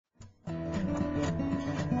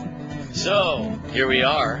So, here we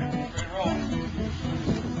are,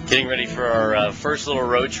 getting ready for our first little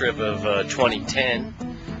road trip of 2010,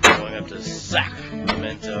 going up to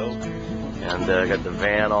Sac-Ramento, and got the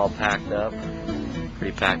van all packed up,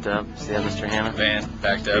 pretty packed up. See that, Mr. Hanna? Van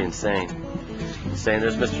packed up. Pretty insane.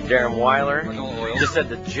 There's Mr. Darren Weiler. Just had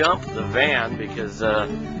to jump the van because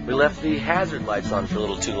we left the hazard lights on for a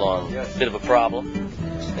little too long. Yes. Bit of a problem.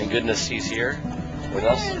 Thank goodness he's here with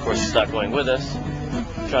us. Of course, he's not going with us.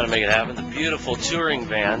 Trying to make it happen. The beautiful touring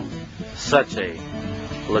van. Such a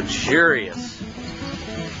luxurious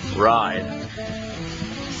ride.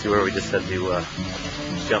 See where we just had to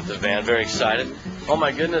jump the van. Very excited. Oh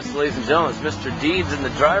my goodness, ladies and gentlemen, it's Mr. Deeds in the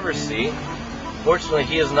driver's seat. Fortunately,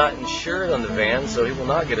 he is not insured on the van, so he will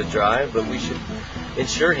not get a drive, but we should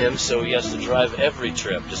insure him so he has to drive every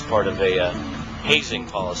trip, just part of a hazing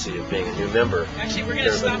policy of being a new member. Actually, we're going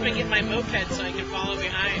to stop and get my moped so I can follow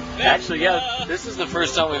behind. Actually, yeah, this is the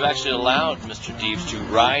first time we've actually allowed Mr. Deeves to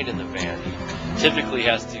ride in the van. He typically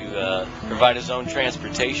has to provide his own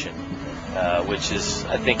transportation, which is,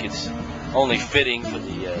 I think it's only fitting for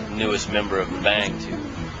the newest member of the bang to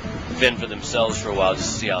fend for themselves for a while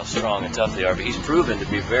just to see how strong and tough they are. But he's proven to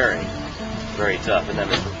be very, very tough. Isn't that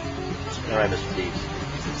Mr. All right, Mr.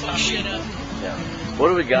 Deeves? Talk shit up. Yeah. What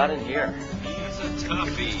do we got in here? He's a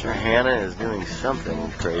toughie. Mr. Hanna is doing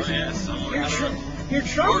something crazy. Your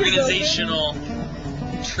organizational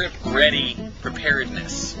trip ready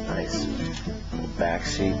preparedness. Nice. Back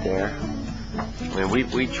seat there. I mean,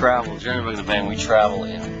 we travel, generally in the van, we travel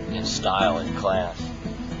in style and class.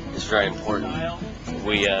 It's very important.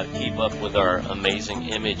 We keep up with our amazing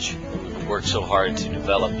image that we've worked so hard to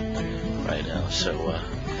develop right now. So,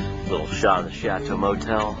 little shot of the Chateau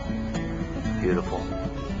Motel. Beautiful.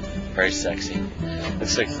 Very sexy.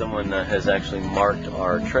 Looks like someone has actually marked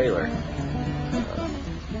our trailer.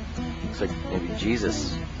 Looks like maybe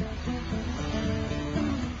Jesus.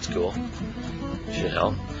 It's cool. Should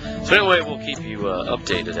help. So anyway, we'll keep you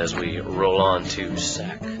updated as we roll on to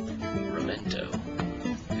Sac.